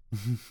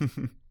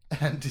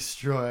and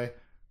destroy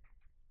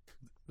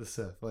the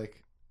Sith.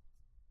 Like,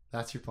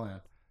 that's your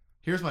plan.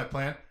 Here's my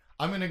plan.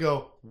 I'm going to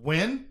go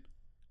win,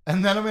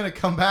 and then I'm going to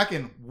come back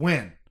and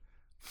win.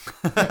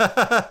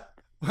 At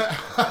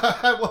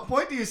what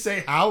point do you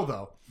say how,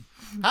 though?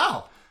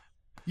 How?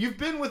 You've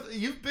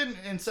been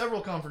in several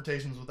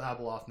confrontations with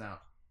Abeloth now.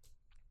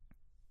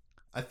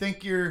 I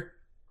think you're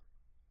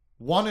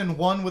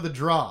 1-1 with a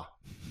draw.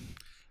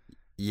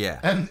 Yeah.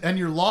 And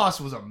your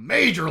loss was a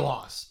major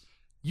loss.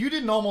 You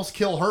didn't almost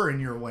kill her in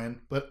your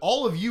win, but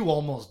all of you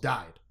almost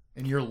died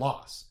in your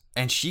loss.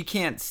 And she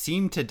can't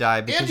seem to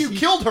die because and you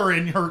killed her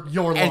in your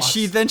loss.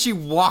 And she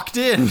walked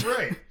in.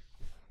 Right.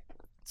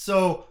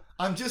 So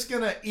I'm just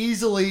gonna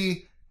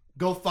easily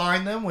go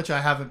find them, which I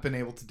haven't been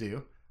able to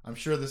do. I'm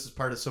sure this is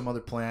part of some other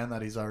plan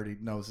that he's already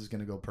knows is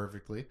gonna go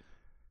perfectly.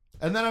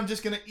 And then I'm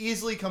just gonna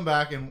easily come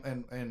back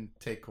and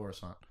take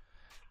Coruscant.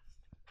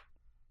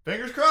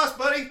 Fingers crossed,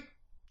 buddy.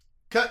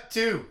 Cut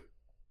 2.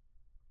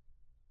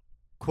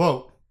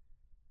 Quote,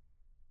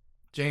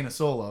 Jaina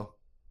Solo.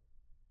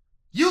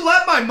 You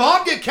let my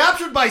mom get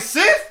captured by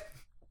Sith?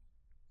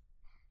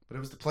 But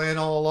it was the plan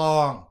all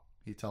along,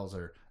 he tells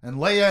her. And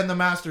Leia and the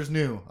Masters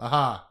knew.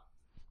 Aha.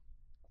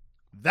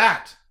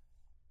 That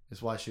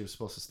is why she was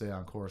supposed to stay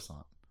on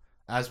Coruscant.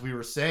 As we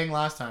were saying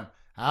last time,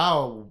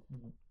 how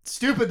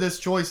stupid this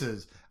choice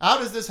is. How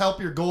does this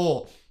help your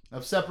goal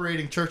of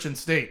separating church and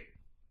state?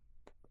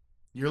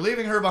 You're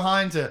leaving her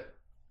behind to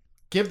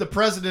give the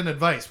president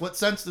advice. What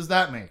sense does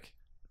that make?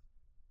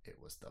 It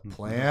was the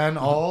plan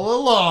all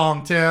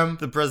along, Tim.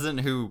 The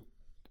president who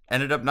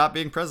ended up not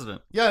being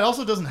president. Yeah, it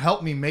also doesn't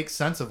help me make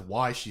sense of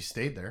why she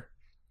stayed there.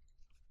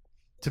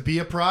 To be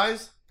a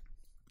prize?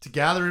 To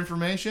gather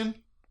information?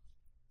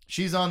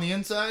 She's on the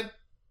inside?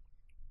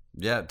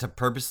 Yeah, to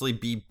purposely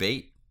be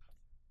bait.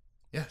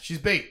 Yeah, she's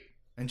bait.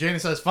 And Jaina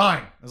says,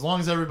 fine, as long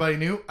as everybody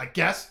knew, I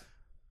guess.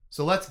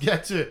 So let's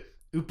get to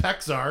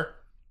Upexar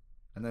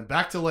and then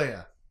back to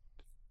Leia.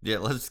 Yeah,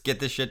 let's get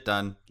this shit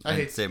done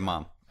and save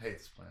Mom. I hate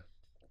this plan.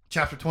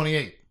 Chapter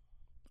 28.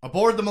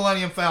 Aboard the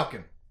Millennium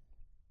Falcon,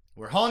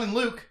 where Han and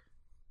Luke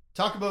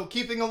talk about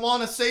keeping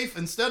Alana safe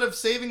instead of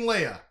saving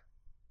Leia.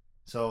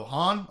 So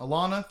Han,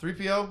 Alana,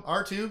 3PO,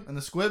 R2, and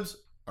the Squibs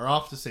are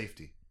off to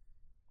safety.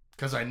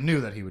 Because I knew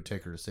that he would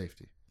take her to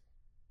safety.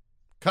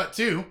 Cut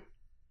 2.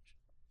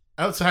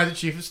 Outside the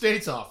Chief of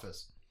State's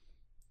office,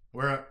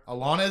 where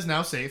Alana is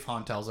now safe,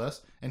 Han tells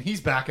us, and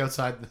he's back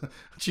outside the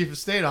Chief of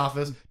State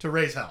office to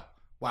raise hell.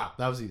 Wow,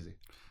 that was easy.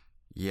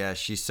 Yeah,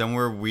 she's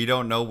somewhere we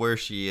don't know where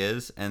she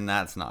is, and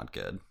that's not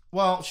good.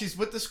 Well, she's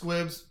with the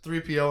Squibs,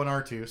 3PO, and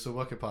R2, so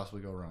what could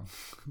possibly go wrong?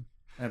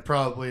 And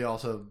probably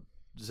also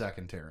Zach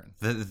and Taryn.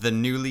 The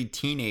newly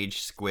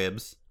teenage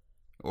squibs,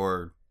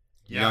 or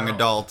young well,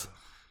 adult.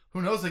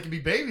 Who knows? They could be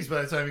babies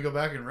by the time you go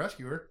back and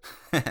rescue her.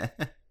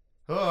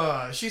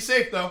 She's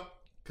safe, though,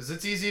 because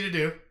it's easy to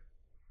do.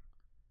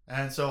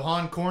 And so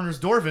Han corners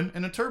Dorvin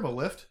in a turbo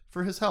lift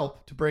for his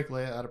help to break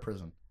Leia out of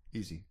prison.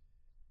 Easy.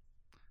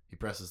 He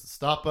presses the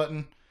stop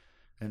button,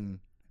 and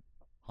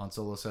Han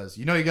Solo says,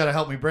 you got to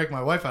help me break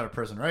my wife out of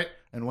prison, right?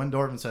 And when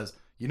Dorvin says,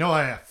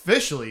 I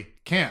officially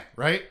can't,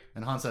 right?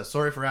 And Han says,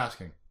 sorry for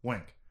asking.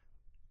 Wink.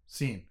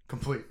 Scene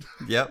complete.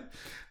 Yep.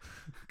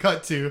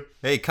 Cut to...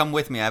 Hey, come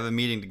with me. I have a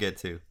meeting to get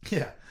to.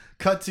 Yeah.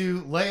 Cut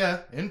to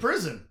Leia in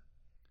prison.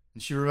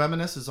 And she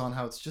reminisces on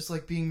how it's just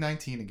like being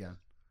 19 again.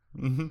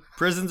 Mm-hmm.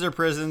 Prisons are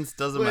prisons.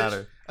 Doesn't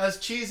matter. As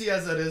cheesy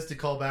as that is to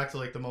call back to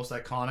like the most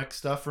iconic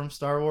stuff from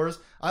Star Wars,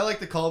 I like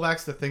the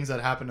callbacks to things that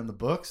happened in the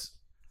books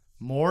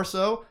more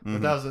so.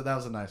 But that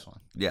was a nice one.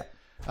 Yeah.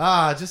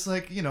 Just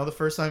like, the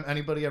first time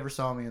anybody ever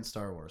saw me in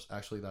Star Wars.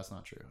 Actually, that's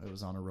not true. It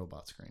was on a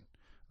robot screen.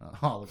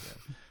 Hologram.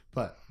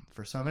 But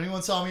first time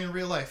anyone saw me in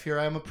real life, here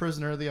I am a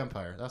prisoner of the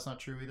Empire. That's not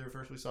true either.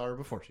 First we saw her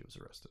before she was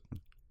arrested.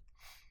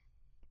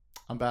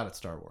 I'm bad at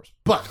Star Wars.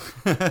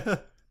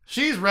 But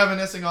she's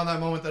reminiscing on that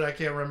moment that I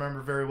can't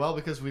remember very well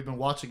because we've been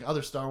watching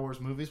other Star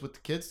Wars movies with the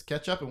kids to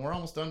catch up, and we're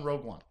almost done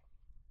Rogue One.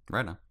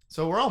 Right now.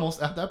 So we're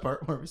almost at that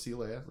part where we see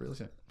Leia really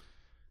soon.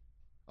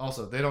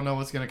 Also, they don't know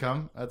what's going to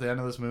come at the end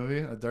of this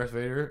movie. Darth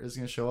Vader is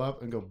going to show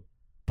up and go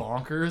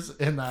bonkers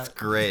in that. That's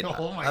great.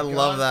 Oh my God. I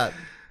love that.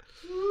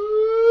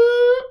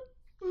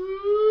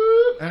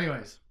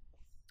 Anyways,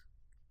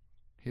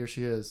 here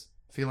she is,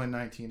 feeling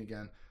 19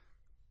 again.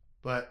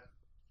 But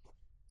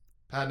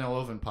Padmé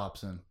Loven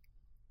pops in.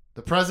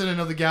 The president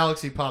of the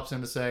galaxy pops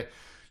in to say,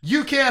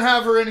 you can't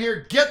have her in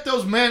here. Get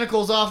those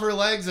manacles off her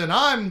legs, and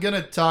I'm going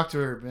to talk to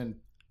her in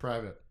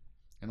private.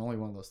 And only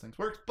one of those things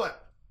works.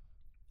 But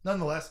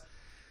nonetheless,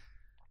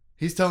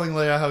 he's telling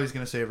Leia how he's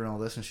going to save her and all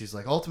this. And she's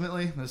like,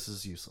 ultimately, this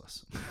is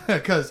useless.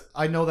 Because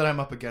I know that I'm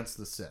up against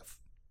the Sith.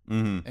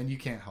 Mm-hmm. And you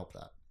can't help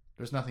that.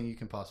 There's nothing you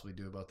can possibly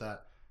do about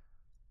that.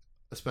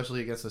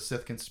 Especially against the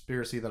Sith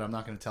conspiracy that I'm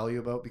not going to tell you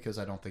about because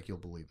I don't think you'll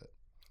believe it.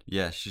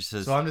 Yeah, she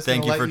says, so I'm just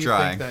thank you for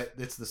trying. Think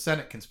that it's the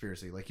Senate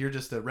conspiracy. Like, you're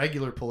just a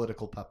regular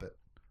political puppet.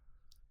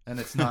 And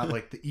it's not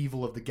like the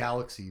evil of the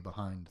galaxy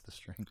behind the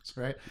strings,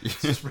 right?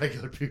 It's just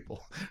regular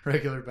people.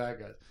 Regular bad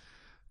guys.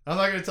 I'm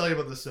not going to tell you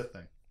about the Sith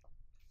thing.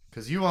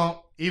 Because you won't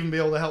even be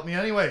able to help me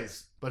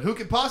anyways. But who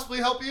could possibly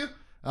help you?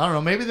 I don't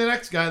know. Maybe the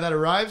next guy that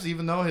arrives,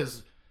 even though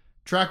his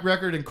track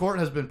record in court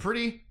has been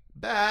pretty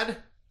bad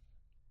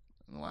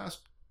in the last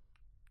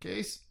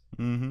case.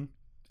 Mm-hmm.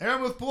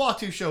 Aramuth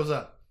Puatu shows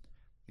up.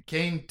 The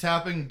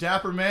cane-tapping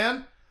dapper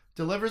man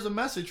delivers a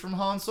message from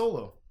Han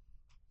Solo.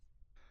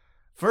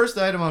 First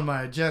item on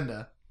my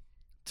agenda,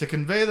 to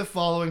convey the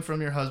following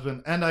from your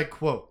husband, and I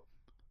quote,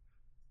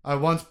 I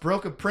once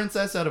broke a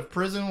princess out of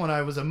prison when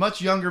I was a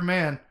much younger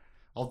man.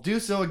 I'll do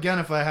so again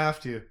if I have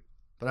to,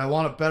 but I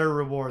want a better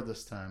reward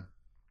this time.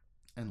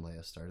 And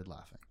Leia started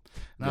laughing.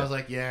 And I was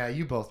like, yeah,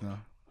 you both know.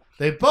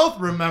 They both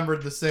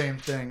remembered the same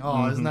thing.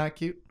 Oh, isn't that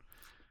cute?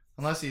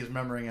 Unless he's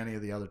remembering any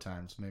of the other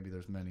times. Maybe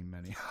there's many,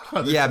 many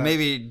other times.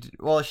 Maybe.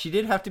 Well, she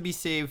did have to be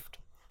saved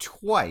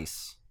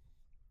twice.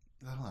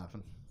 That'll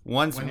happen.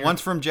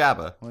 Once from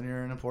Jabba. When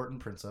you're an important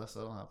princess,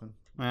 that'll happen.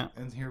 Yeah.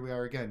 And here we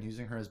are again,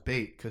 using her as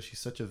bait because she's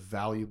such a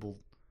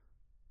valuable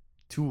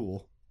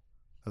tool.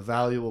 A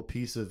valuable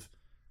piece of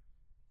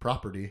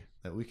property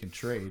that we can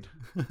trade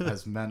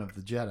as men of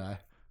the Jedi.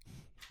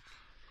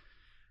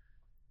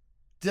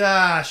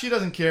 She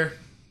doesn't care.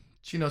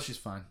 She knows she's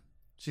fine.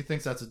 She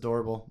thinks that's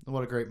adorable.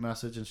 What a great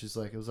message. And she's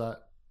like,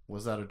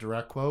 was that a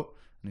direct quote?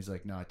 And he's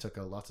like, no, I took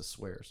out lots of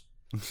swears.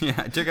 Yeah,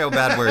 I took out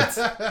bad words.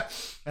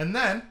 And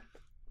then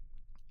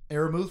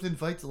Aramuth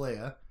invites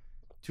Leia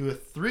to a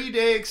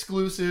 3-day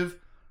exclusive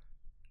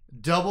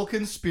double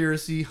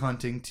conspiracy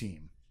hunting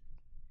team.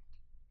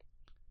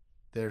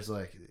 There's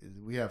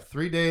we have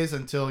 3 days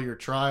until your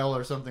trial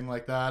or something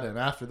like that. And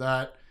after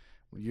that,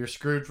 you're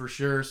screwed for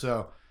sure.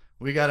 So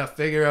we got to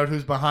figure out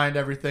who's behind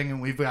everything.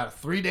 And we've got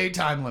a 3-day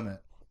time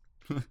limit.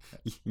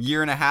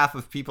 Year and a half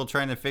of people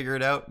trying to figure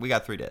it out. We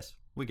got 3 days.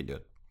 We can do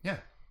it. Yeah.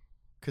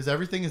 Because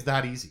everything is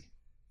that easy.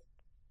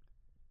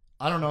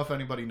 I don't know if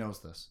anybody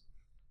knows this.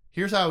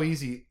 Here's how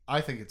easy I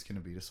think it's going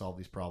to be to solve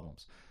these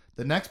problems.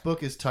 The next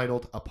book is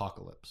titled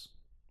Apocalypse.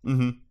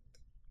 Mm-hmm.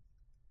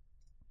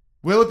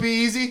 Will it be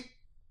easy?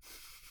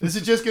 Is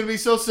it just going to be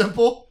so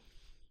simple?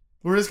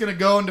 We're just going to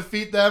go and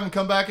defeat them and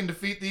come back and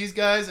defeat these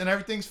guys and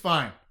everything's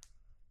fine.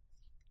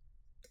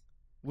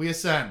 We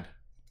ascend.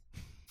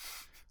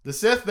 The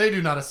Sith, they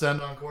do not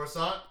ascend on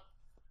Coruscant.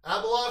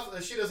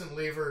 Abeloth, she doesn't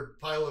leave her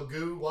pile of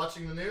goo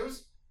watching the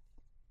news.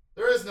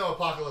 There is no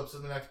apocalypse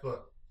in the next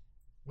book.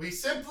 We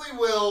simply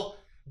will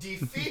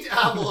defeat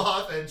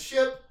Abeloth and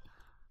Ship,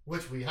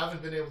 which we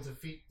haven't been able to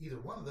defeat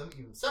either one of them,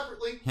 even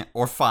separately. Yeah,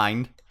 or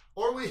find.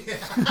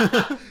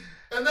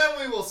 And then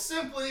we will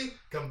simply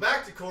come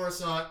back to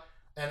Coruscant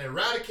and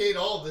eradicate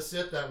all of the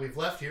Sith that we've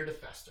left here to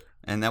fester.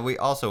 And that we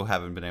also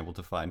haven't been able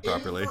to find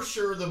properly. In for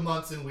sure the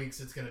months and weeks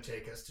it's going to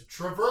take us to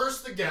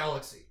traverse the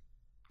galaxy.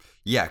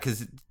 Yeah,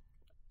 because,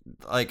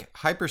 like,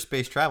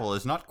 hyperspace travel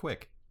is not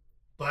quick.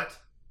 But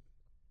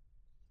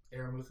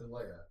Aramuth and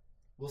Leia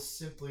will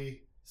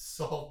simply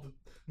solve the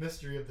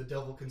mystery of the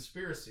double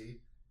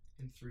conspiracy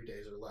in 3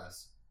 days or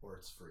less, or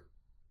it's free.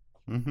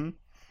 Mm-hmm.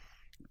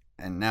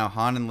 And now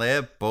Han and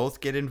Leia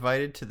both get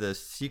invited to the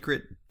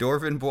secret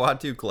Dorvan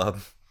Buatu Club.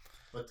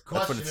 But the question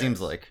That's what it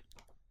seems like.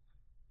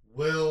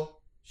 Will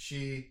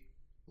she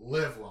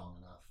live long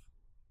enough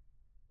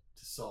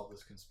to solve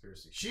this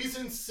conspiracy? She's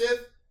in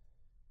Sith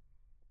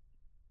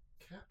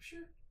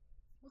capture?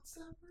 What's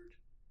that word?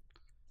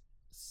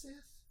 Sith?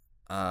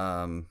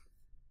 I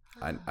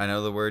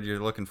know the word you're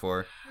looking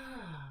for.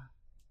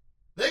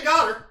 They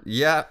got her!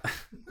 Yeah.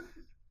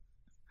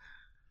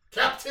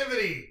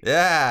 Captivity!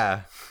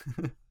 Yeah.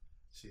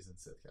 She's in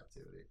Sith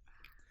captivity.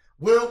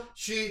 Will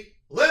she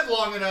live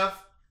long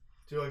enough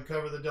to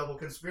uncover the double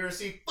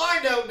conspiracy?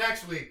 Find out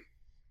next week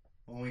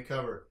when we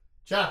cover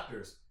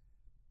chapters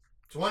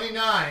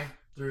 29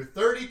 through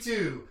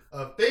 32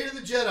 of Fate of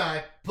the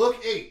Jedi,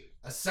 Book 8,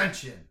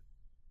 Ascension.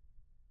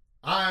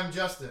 I'm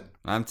Justin.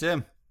 I'm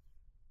Tim.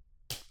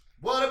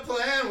 What a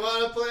plan,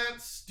 what a plan.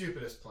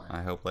 Stupidest plan.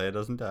 I hope Leia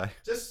doesn't die.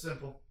 Just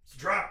simple. It's a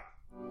drop.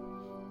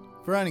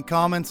 For any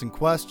comments and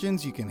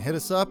questions, you can hit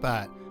us up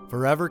at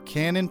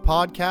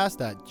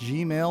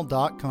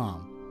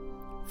forevercanonpodcast@gmail.com.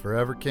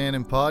 Forever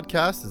Canon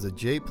Podcast is a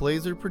Jay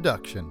Plazer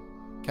production.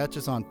 Catch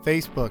us on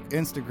Facebook,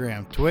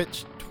 Instagram,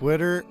 Twitch,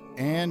 Twitter,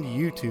 and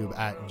YouTube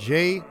at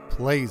Jay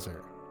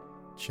Plazer.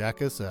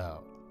 Check us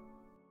out.